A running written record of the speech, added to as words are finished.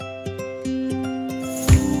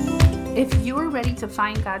If you are ready to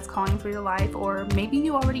find God's calling for your life, or maybe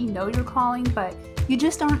you already know your calling, but you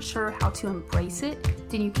just aren't sure how to embrace it,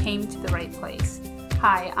 then you came to the right place.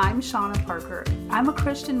 Hi, I'm Shauna Parker. I'm a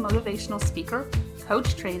Christian motivational speaker,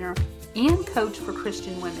 coach trainer, and coach for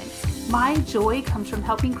Christian women. My joy comes from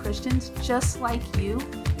helping Christians just like you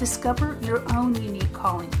discover your own unique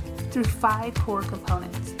calling through 5 core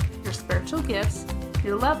components: your spiritual gifts,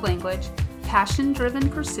 your love language, passion-driven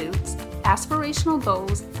pursuits, aspirational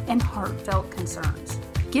goals, and heartfelt concerns.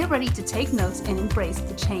 Get ready to take notes and embrace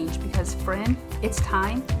the change because, friend, it's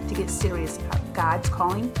time to get serious about God's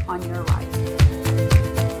calling on your life.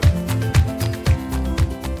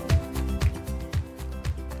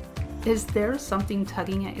 Is there something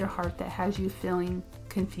tugging at your heart that has you feeling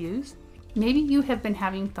confused? Maybe you have been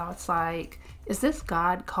having thoughts like, is this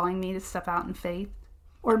God calling me to step out in faith?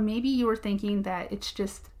 Or maybe you were thinking that it's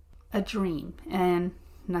just a dream and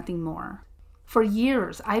nothing more. For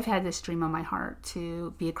years, I've had this dream on my heart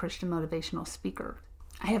to be a Christian motivational speaker.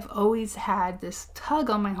 I have always had this tug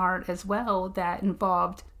on my heart as well that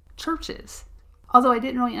involved churches. Although I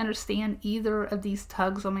didn't really understand either of these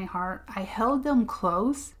tugs on my heart, I held them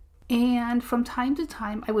close, and from time to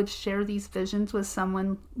time, I would share these visions with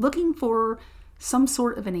someone looking for some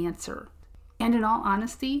sort of an answer. And in all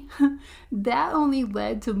honesty, that only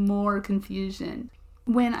led to more confusion.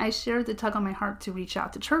 When I shared the tug on my heart to reach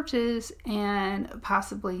out to churches and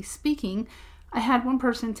possibly speaking, I had one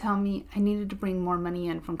person tell me I needed to bring more money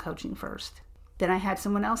in from coaching first. Then I had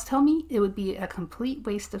someone else tell me it would be a complete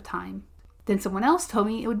waste of time. Then someone else told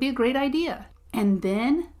me it would be a great idea. And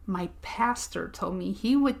then my pastor told me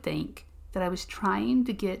he would think that I was trying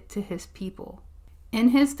to get to his people. In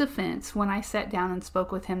his defense, when I sat down and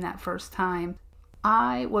spoke with him that first time,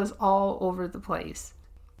 I was all over the place.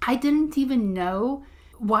 I didn't even know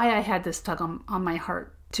why I had this tug on my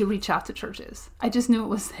heart to reach out to churches. I just knew it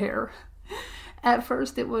was there. At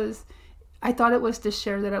first, I thought it was to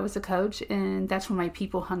share that I was a coach, and that's where my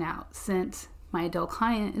people hung out, since my adult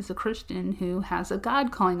client is a Christian who has a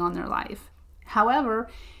God calling on their life. However,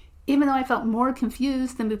 even though I felt more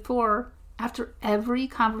confused than before, after every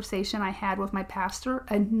conversation I had with my pastor,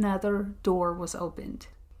 another door was opened.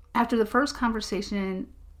 After the first conversation,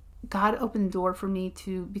 God opened the door for me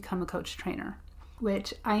to become a coach trainer,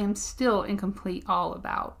 which I am still in complete awe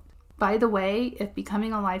about. By the way, if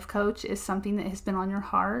becoming a life coach is something that has been on your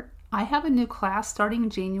heart, I have a new class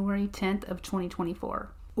starting January 10th of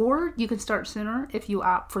 2024. Or you can start sooner if you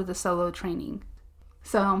opt for the solo training.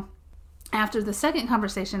 So, after the second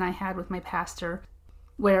conversation I had with my pastor,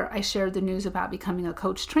 where I shared the news about becoming a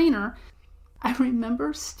coach trainer, I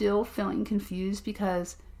remember still feeling confused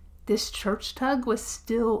because this church tug was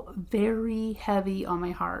still very heavy on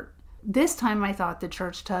my heart. This time I thought the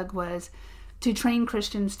church tug was to train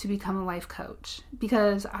Christians to become a life coach,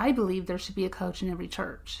 because I believe there should be a coach in every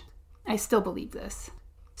church. I still believe this.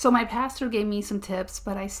 So my pastor gave me some tips,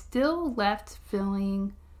 but I still left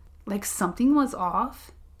feeling like something was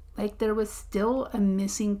off, like there was still a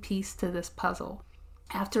missing piece to this puzzle.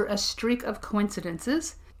 After a streak of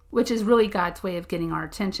coincidences, which is really God's way of getting our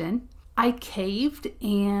attention, I caved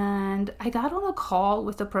and I got on a call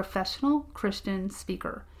with a professional Christian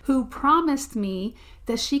speaker who promised me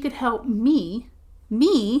that she could help me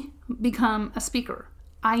become a speaker.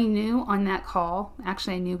 I knew on that call,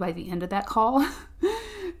 actually I knew by the end of that call,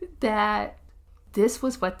 that this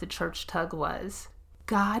was what the church tug was.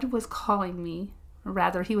 God was calling me, or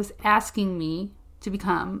rather he was asking me to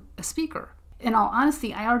become a speaker. In all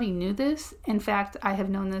honesty, I already knew this. In fact, I have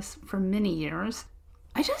known this for many years.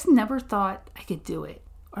 I just never thought I could do it.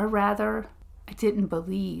 Or rather, I didn't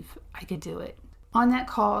believe I could do it. On that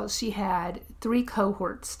call, she had 3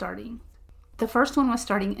 cohorts starting. The first one was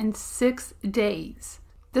starting in 6 days.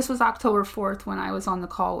 This was October 4th when I was on the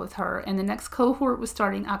call with her, and the next cohort was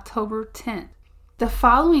starting October 10th. The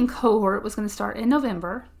following cohort was going to start in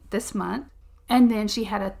November, this month, and then she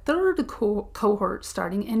had a third cohort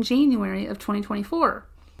starting in January of 2024.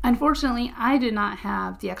 Unfortunately, I did not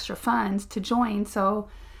have the extra funds to join, so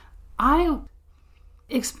I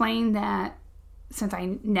explained that since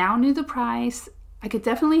I now knew the price, I could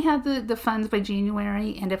definitely have the funds by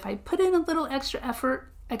January, and if I put in a little extra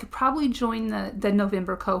effort, I could probably join the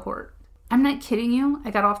November cohort. I'm not kidding you.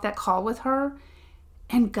 I got off that call with her,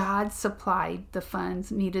 and God supplied the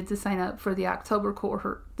funds needed to sign up for the October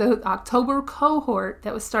cohort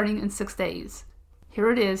that was starting in 6 days.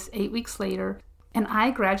 Here it is, 8 weeks later, and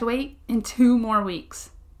I graduate in 2 more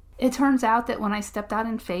weeks. It turns out that when I stepped out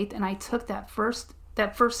in faith and I took that first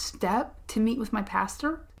step to meet with my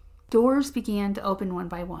pastor, doors began to open one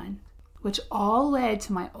by one, which all led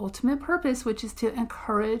to my ultimate purpose, which is to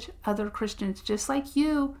encourage other Christians just like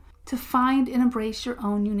you to find and embrace your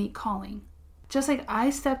own unique calling. Just like I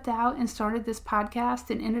stepped out and started this podcast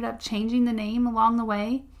and ended up changing the name along the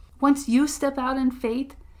way, once you step out in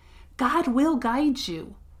faith, God will guide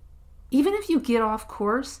you. Even if you get off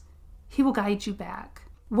course, He will guide you back.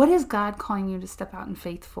 What is God calling you to step out in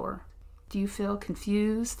faith for? Do you feel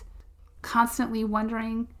confused? Constantly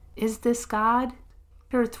wondering, is this God?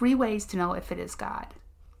 There are 3 ways to know if it is God.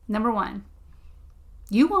 Number 1,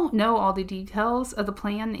 you won't know all the details of the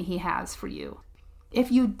plan that He has for you.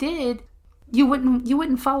 If you did, you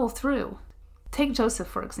wouldn't follow through. Take Joseph,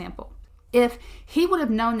 for example. If he would have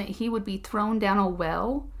known that he would be thrown down a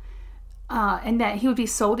well and that he would be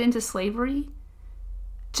sold into slavery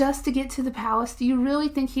just to get to the palace, do you really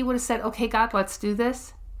think he would have said, okay, God, let's do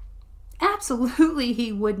this? Absolutely,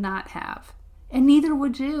 he would not have. And neither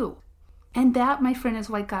would you. And that, my friend, is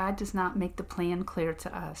why God does not make the plan clear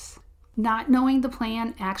to us. Not knowing the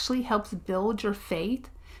plan actually helps build your faith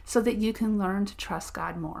so that you can learn to trust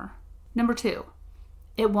God more. Number 2,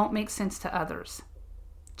 it won't make sense to others.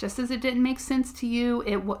 Just as it didn't make sense to you,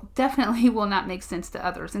 it definitely will not make sense to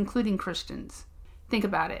others, including Christians. Think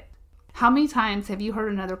about it. How many times have you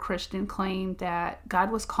heard another Christian claim that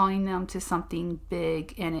God was calling them to something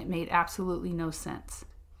big and it made absolutely no sense?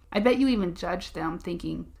 I bet you even judge them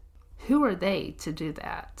thinking, who are they to do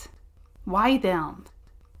that? Why them?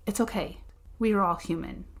 It's okay. We are all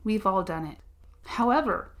human. We've all done it.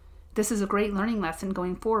 However, this is a great learning lesson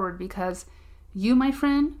going forward because you, my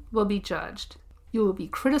friend, will be judged. You will be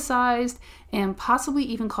criticized and possibly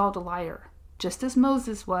even called a liar, just as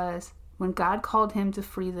Moses was when God called him to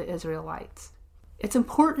free the Israelites. It's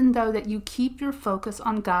important, though, that you keep your focus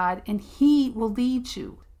on God and He will lead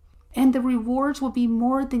you. And the rewards will be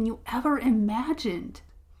more than you ever imagined.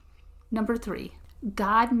 Number 3,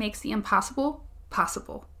 God makes the impossible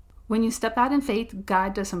possible. When you step out in faith,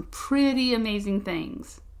 God does some pretty amazing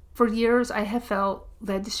things. For years, I have felt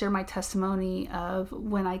led to share my testimony of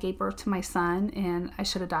when I gave birth to my son and I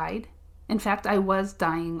should have died. In fact, I was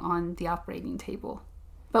dying on the operating table.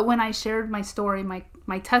 But when I shared my story,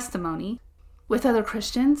 my testimony with other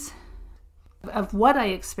Christians of what I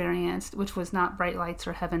experienced, which was not bright lights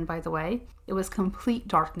or heaven, by the way, it was complete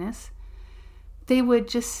darkness, they would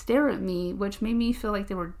just stare at me, which made me feel like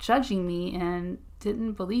they were judging me and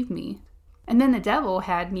didn't believe me. And then the devil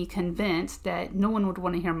had me convinced that no one would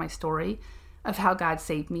want to hear my story of how God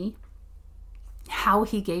saved me, how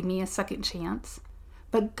He gave me a second chance.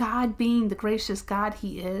 But God, being the gracious God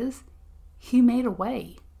He is, He made a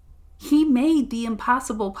way. He made the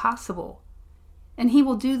impossible possible. And He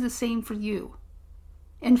will do the same for you.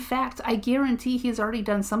 In fact, I guarantee He has already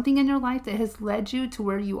done something in your life that has led you to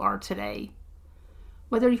where you are today.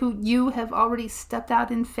 Whether you have already stepped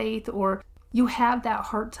out in faith or you have that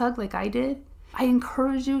heart tug like I did, I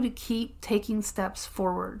encourage you to keep taking steps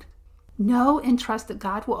forward. Know and trust that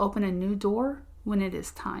God will open a new door when it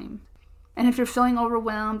is time. And if you're feeling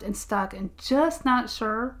overwhelmed and stuck and just not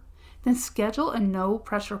sure, then schedule a no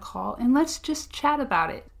pressure call and let's just chat about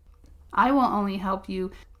it. I will only help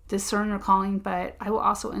you discern your calling, but I will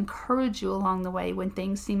also encourage you along the way when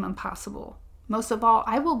things seem impossible. Most of all,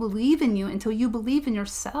 I will believe in you until you believe in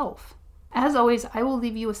yourself. As always, I will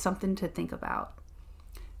leave you with something to think about.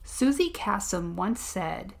 Susie Kassem once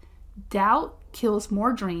said, "Doubt kills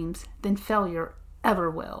more dreams than failure ever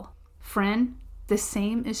will." Friend, the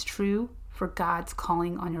same is true for God's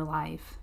calling on your life.